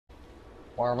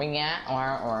Where we at?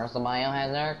 Where's the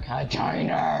biohazard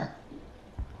container?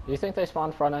 Do you think they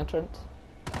spawned front entrance?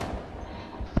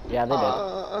 Yeah, they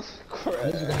did.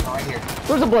 Craig. Right here.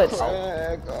 There's a blitz!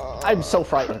 Craig, I'm so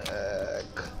frightened.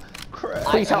 Craig.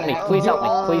 Please help me, please help me,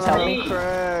 please help me.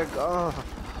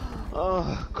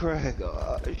 Craig,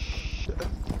 Craig, shit.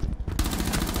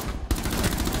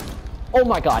 Oh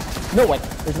my god, no way,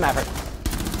 there's a Maverick.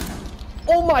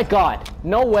 Oh my god,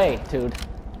 no way, dude.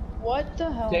 What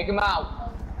the hell? Take him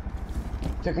out.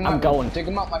 Take him I'm out. going. Take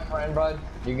him out, my friend, bud.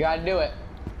 You gotta do it.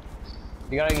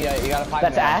 You gotta 5-man.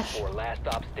 That's Ash. Last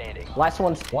stop standing. Last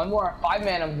one's... One more.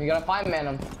 5-man him. You gotta 5-man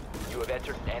him. You have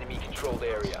entered an enemy-controlled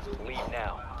area. Leave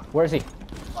now. Where is he?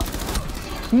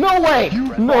 No way!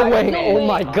 No way! Oh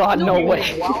my god, no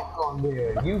way! Welcome,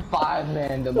 dude. You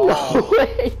 5-man them No all.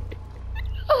 way!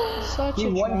 Such He a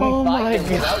won Oh my me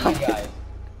 5 without you guys.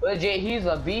 Legit, he's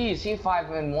a beast. He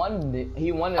 5-1.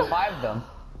 He 1-5 them.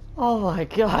 Oh my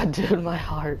god, dude, my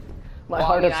heart. My Well,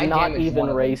 heart I mean, is I not damaged one even of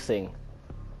them. racing.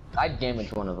 I'd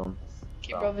damage one of them.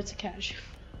 Okay, bro, it's a cash.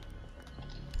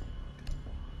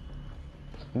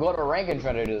 Go to rank and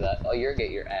try to do that. Oh, you're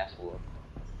get your ass whooped.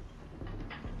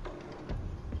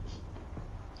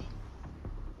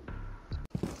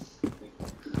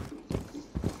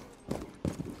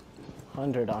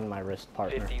 $100 on my wrist,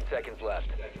 partner. 15 seconds left.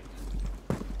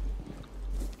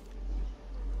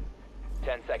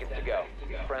 10 seconds to go.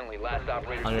 Friendly, last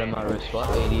operator. Under my wrist, what?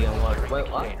 80 and what? Wait,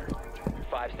 what?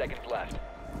 5 seconds left.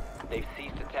 They've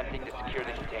ceased attempting to secure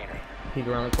the container. He's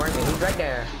around the corner. He's right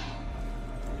there.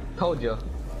 Told you.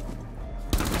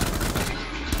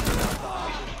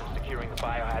 Securing the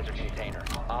biohazard container.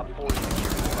 Op 4 securing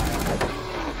the biohazard.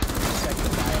 Protect the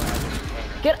biohazard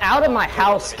container. Get out of my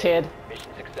house, kid!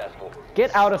 Mission successful.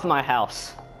 Get out of my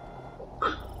house.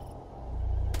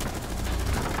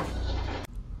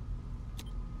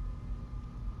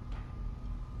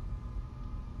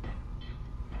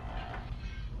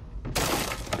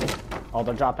 Oh,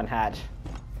 they're dropping hatch.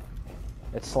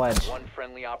 It's Sledge. One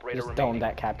friendly operator Just remaining. dome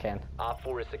that cap can. Op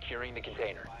 4 is securing the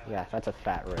container. Yeah, that's a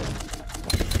fat rip.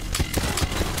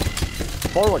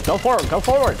 Forward, go forward, go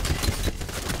forward!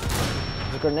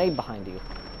 There's a grenade behind you. You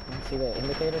see the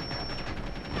indicator?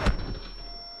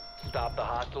 Stop the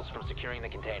hostiles from securing the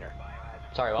container.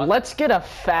 Sorry, what? Let's get a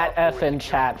fat Op 4 F is in securing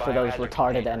chat the for those biohazard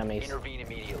retarded container. enemies. Intervene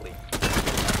immediately.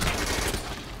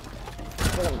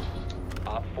 Look at 'em.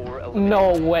 Op 4 eliminated.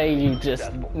 No way you just...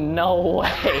 Successful. No I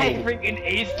way! freaking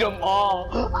aced them all.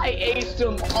 I aced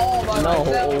them all by No,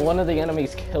 myself. one of the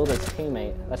enemies killed his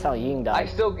teammate. That's how Ying I died.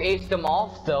 still aced them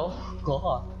all still.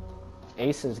 God.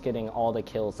 Ace is getting all the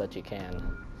kills that you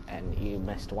can. And you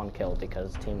missed one kill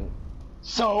because team...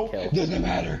 So, Kill. doesn't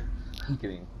matter. I'm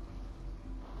kidding.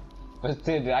 But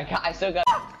dude, I still got...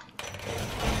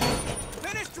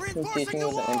 Finished This reinforcing the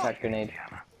was an wall! impact grenade.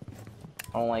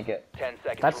 I don't like it. 10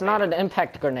 seconds. That's not remaining. an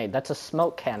impact grenade, that's a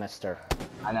smoke canister.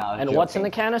 I know. And what's in the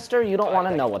canister? You don't 5 want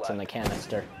to know seconds what's in the left.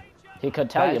 canister. He could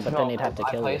tell you, but then he'd have to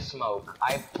kill I you. play smoke.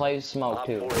 I play smoke Op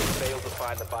too. 4 has failed to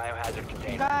find the biohazard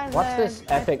container. Guys, Watch this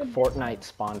epic Fortnite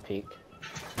spawn peek.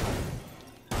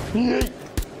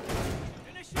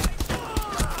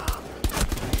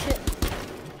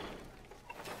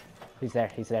 He's there,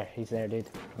 dude.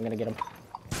 I'm gonna get him.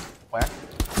 Where?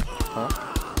 Huh?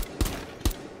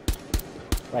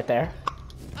 Right there.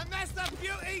 A nest of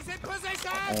beauties in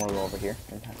position! I want to go over here.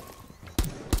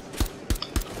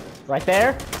 Right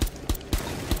there.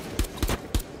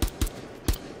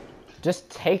 Just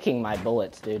taking my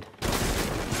bullets, dude.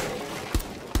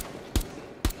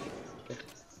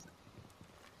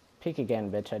 Peek again,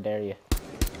 bitch, I dare you.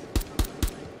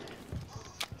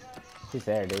 He's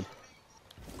there, dude.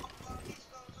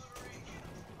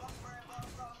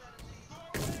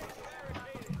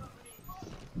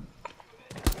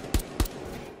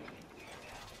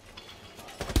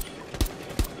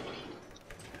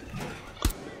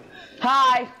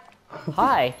 Hi!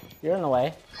 Hi, you're in the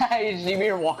way. You see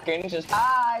me walking, just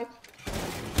hi!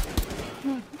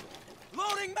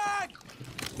 Loading mag!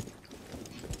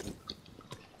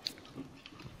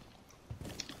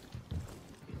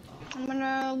 I'm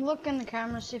gonna look in the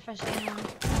camera, see if I see anyone.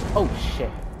 Oh shit.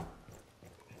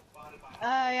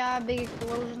 Yeah, big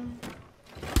explosion.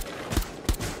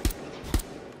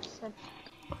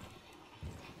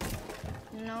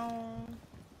 No.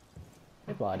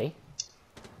 Hey, buddy.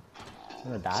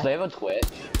 I'm gonna So they die. have a Twitch.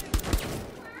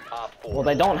 Op 4 Well,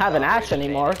 they don't have an Ash operator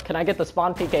anymore. Can I get the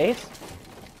spawn peek ace?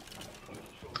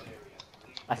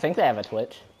 I think they have a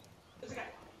Twitch.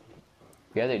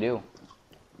 Yeah, they do.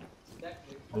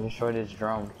 I destroyed his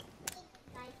drone.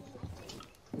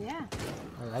 Yeah.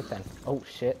 Alright then. Oh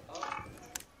shit.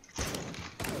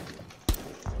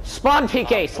 Spawn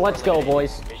PKs. Let's go,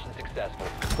 boys. Mission successful.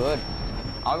 Good.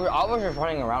 I was just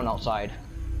running around outside.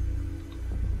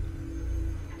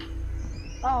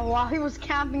 Oh wow, he was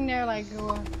camping there like.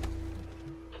 Oh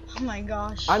my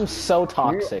gosh. I'm so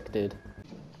toxic, dude.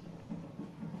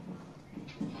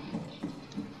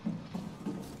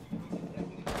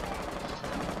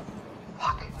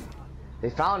 Fuck. They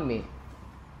found me.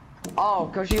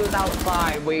 Oh, cause she was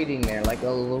outside waiting there like a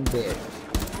little bit.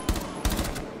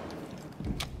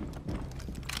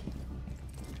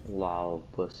 Wow,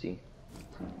 pussy.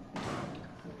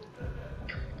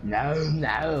 No,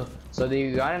 no. So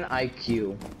they got an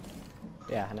IQ.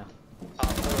 Yeah, I know. Op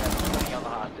 4 has 20 on the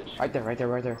hostage. Right there, right there,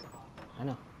 right there. I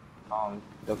know.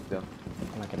 Go.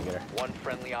 I'm not gonna get her. One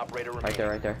friendly operator remaining. Right there,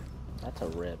 right there. That's a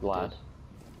rip, Blast.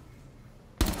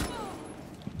 dude.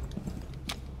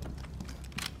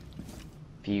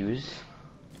 Fuse.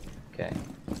 Okay.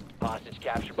 Hostage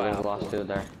captured by So Op lost 4. two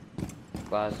there.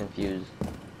 Glass and fuse.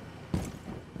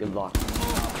 Good luck. Op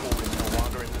 4 is no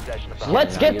longer in possession of the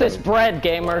Let's hostage. get this bread, Op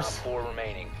gamers. 4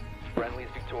 remaining. Friendly's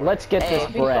victorious. Let's get this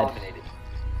Hey, bread. Dominated.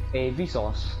 Hey,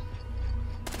 Vsauce.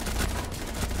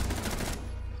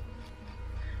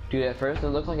 Dude, at first it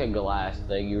looked like a glass,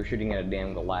 like you were shooting at a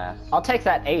damn glass. I'll take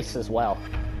that ace as well.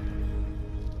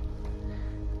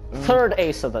 Third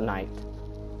ace of the night.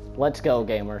 Let's go,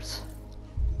 gamers.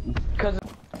 Cause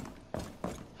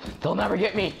they'll never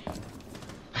get me.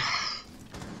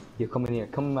 You come in here,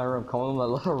 come in my room, come in my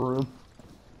little room.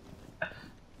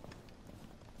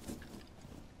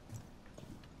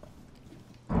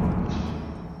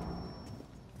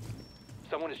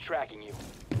 Someone is tracking you.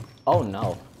 Oh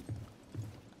no.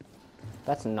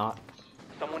 That's not.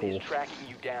 Someone Cool. is tracking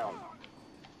you down.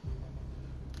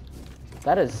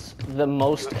 That is the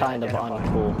most kind of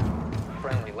uncool.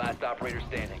 Friendly, last operator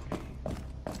standing.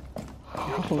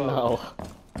 Oh no.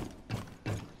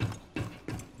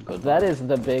 That is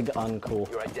the big uncool.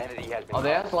 Your identity has been. Oh,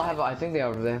 they lost. also have. I think they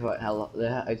have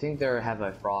a. I think they have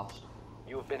a frost.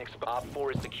 You have been Op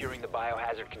 4 is securing the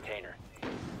biohazard container.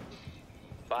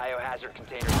 Biohazard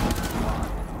container.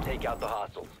 Take out the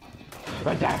hostiles.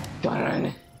 Right there.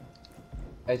 Done.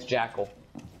 It's Jackal.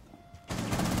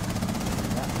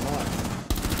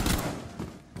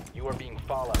 You are being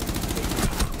followed.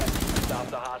 Stop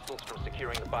the hostiles from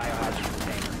securing the biohazard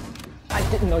container. I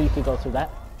didn't know you could go through that.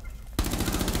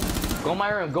 Go in my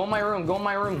room. Go in my room. Go in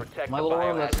my room. Protect My the little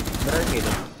room that's barricaded.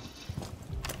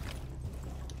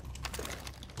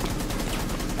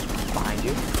 Behind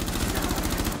you.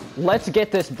 Let's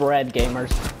get this bread, gamers.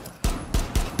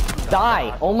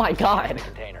 Die! Oh my god!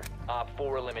 Container. Op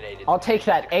 4 eliminated. I'll take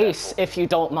that ace Successful. if you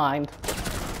don't mind.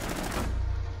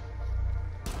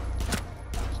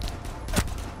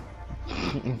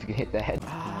 If you hit the head.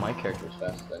 My character's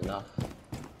fast enough.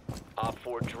 Op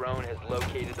 4 drone has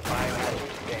located the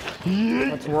biohazard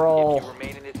container. Let's roll. If you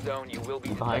remain in this zone, you will be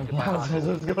Behind detected by me. hostiles.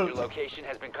 Let's go. Your location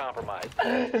has been compromised.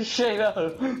 Shut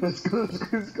up. Let's go.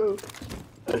 Let's go.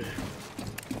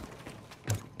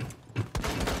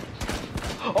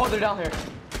 Oh, they're down here.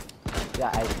 Yeah,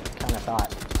 I kind of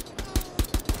thought.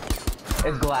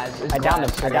 It's glass. It's I downed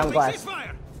glass. him. I downed glass.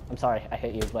 Fire! I'm sorry, I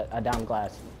hit you, but I downed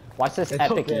glass. Watch this It's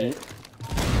epic okay. eat.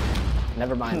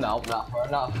 Never mind. No, not far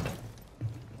enough.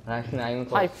 Actually, not even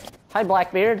Hi, close. hi,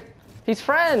 Blackbeard. He's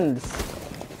friends.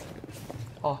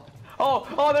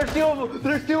 Oh, there's two of them.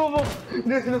 There's two of them.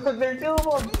 There's two of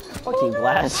them. Fuck you,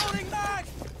 glass. Loading back!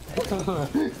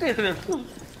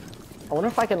 I wonder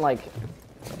if I can like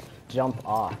jump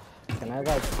off. Can I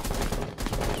like?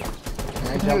 Can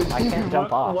I jump? I can't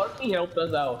jump off. What if he helped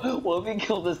us out? What if he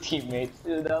killed his teammates?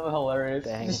 Dude, that was hilarious.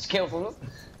 Dang. Just kill them.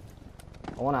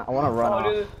 I wanna run off.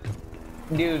 Oh,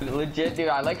 dude, legit, dude.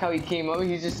 I like how he came over.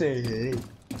 He's just saying, hey.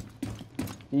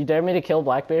 You dare me to kill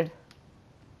Blackbeard?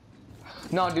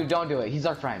 No, dude, don't do it. He's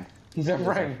our friend. He's our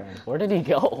friend. Where did he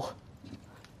go?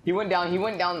 He went down. He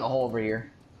went down the hole over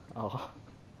here. Oh,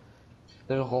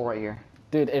 There's a hole right here.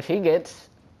 dude, if he gets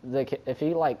if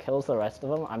he like kills the rest of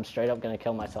them, I'm straight up gonna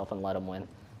kill myself and let him win.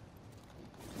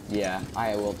 Yeah,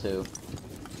 I will too.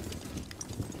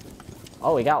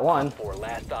 Oh, we got one. 4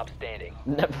 last stop standing.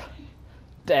 Never.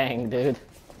 Dang, dude.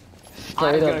 I'm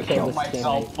Straight gonna up kill kill this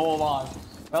myself. teammate. Full on.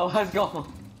 Oh, let's go.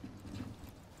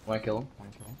 Wanna kill him?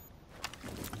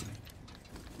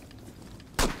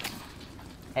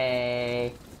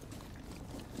 Hey.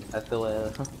 I feel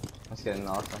it. That's getting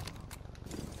awesome.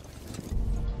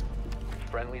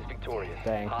 Friendly's victorious.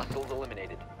 Dang. Hostiles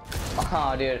eliminated.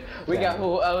 Oh, dude. We got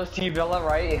who? It was T Villa,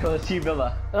 right? It was T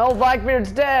Villa. Oh,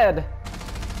 Blackbeard's dead.